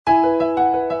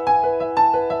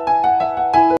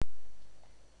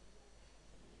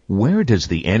Where does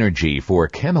the energy for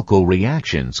chemical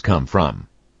reactions come from?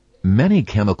 Many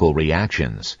chemical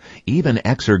reactions, even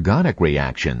exergonic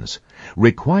reactions,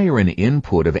 require an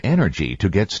input of energy to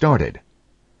get started.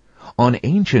 On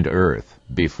ancient Earth,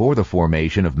 before the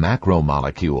formation of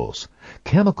macromolecules,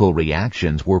 chemical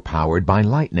reactions were powered by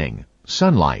lightning,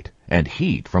 sunlight, and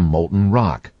heat from molten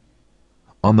rock.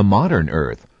 On the modern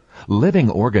Earth, living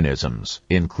organisms,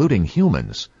 including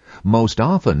humans, most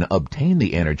often obtain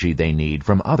the energy they need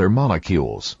from other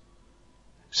molecules.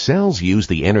 Cells use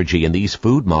the energy in these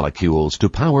food molecules to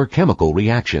power chemical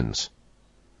reactions.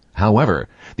 However,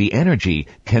 the energy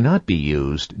cannot be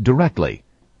used directly.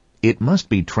 It must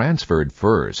be transferred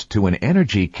first to an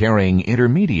energy-carrying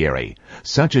intermediary,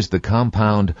 such as the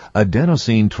compound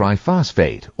adenosine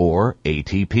triphosphate, or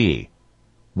ATP.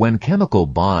 When chemical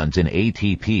bonds in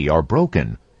ATP are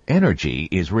broken, energy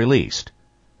is released.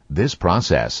 This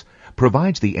process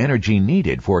provides the energy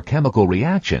needed for chemical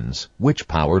reactions which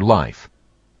power life.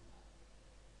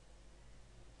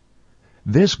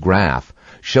 This graph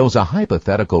shows a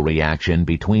hypothetical reaction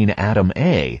between atom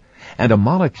A and a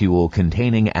molecule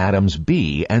containing atoms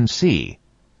B and C.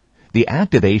 The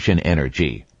activation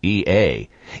energy, EA,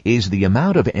 is the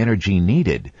amount of energy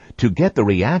needed to get the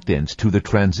reactants to the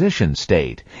transition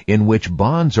state in which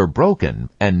bonds are broken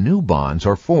and new bonds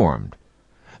are formed.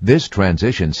 This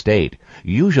transition state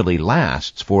usually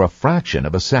lasts for a fraction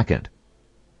of a second.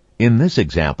 In this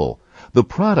example, the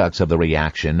products of the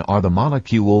reaction are the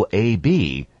molecule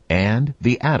AB and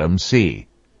the atom C.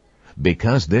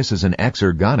 Because this is an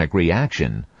exergonic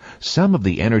reaction, some of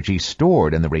the energy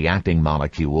stored in the reacting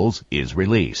molecules is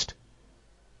released.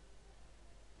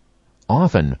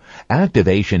 Often,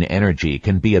 activation energy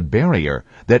can be a barrier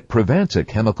that prevents a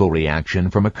chemical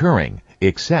reaction from occurring,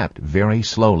 except very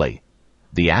slowly.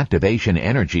 The activation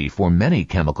energy for many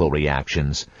chemical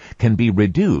reactions can be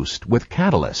reduced with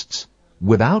catalysts.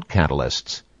 Without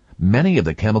catalysts, many of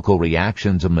the chemical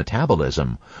reactions of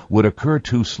metabolism would occur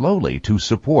too slowly to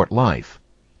support life.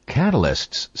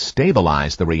 Catalysts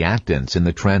stabilize the reactants in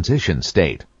the transition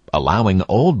state, allowing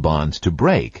old bonds to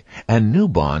break and new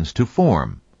bonds to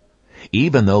form.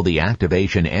 Even though the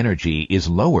activation energy is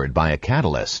lowered by a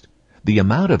catalyst, the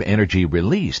amount of energy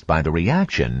released by the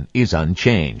reaction is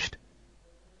unchanged.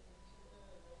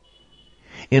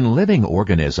 In living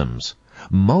organisms,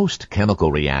 most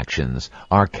chemical reactions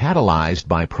are catalyzed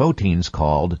by proteins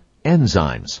called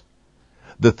enzymes.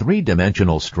 The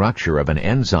three-dimensional structure of an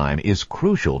enzyme is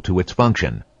crucial to its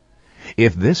function.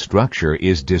 If this structure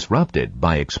is disrupted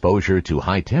by exposure to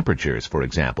high temperatures, for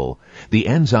example, the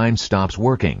enzyme stops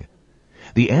working.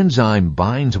 The enzyme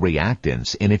binds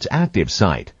reactants in its active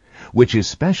site, which is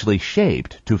specially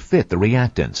shaped to fit the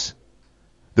reactants.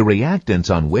 The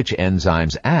reactants on which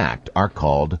enzymes act are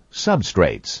called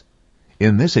substrates.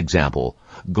 In this example,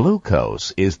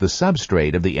 glucose is the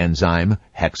substrate of the enzyme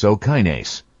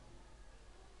hexokinase.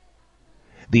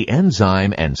 The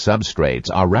enzyme and substrates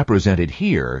are represented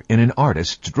here in an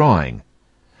artist's drawing.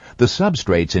 The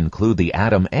substrates include the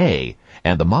atom A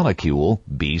and the molecule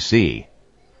BC.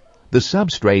 The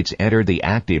substrates enter the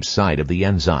active site of the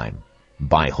enzyme.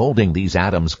 By holding these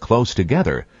atoms close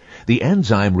together, the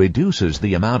enzyme reduces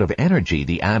the amount of energy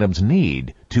the atoms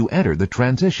need to enter the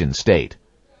transition state.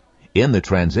 In the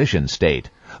transition state,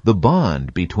 the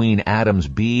bond between atoms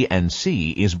B and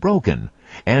C is broken,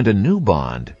 and a new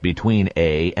bond between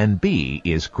A and B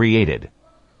is created.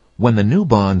 When the new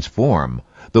bonds form,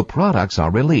 the products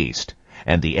are released,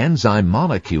 and the enzyme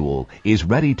molecule is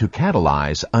ready to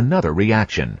catalyze another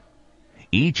reaction.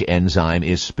 Each enzyme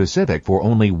is specific for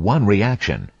only one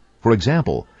reaction. For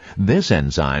example, this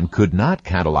enzyme could not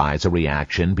catalyze a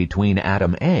reaction between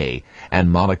atom A and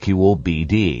molecule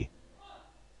BD.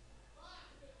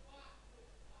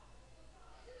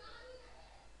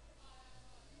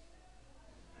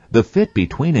 The fit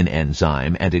between an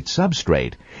enzyme and its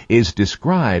substrate is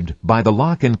described by the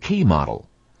lock and key model.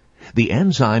 The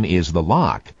enzyme is the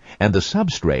lock, and the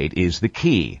substrate is the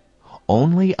key.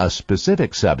 Only a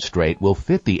specific substrate will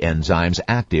fit the enzyme's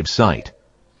active site.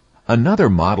 Another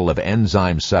model of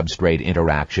enzyme-substrate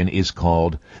interaction is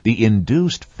called the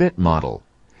induced fit model.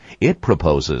 It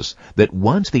proposes that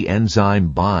once the enzyme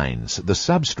binds the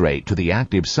substrate to the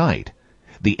active site,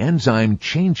 the enzyme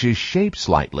changes shape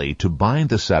slightly to bind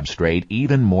the substrate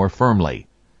even more firmly.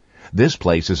 This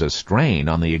places a strain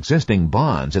on the existing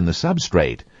bonds in the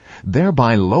substrate,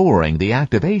 thereby lowering the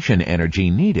activation energy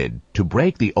needed to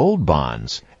break the old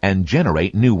bonds and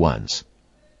generate new ones.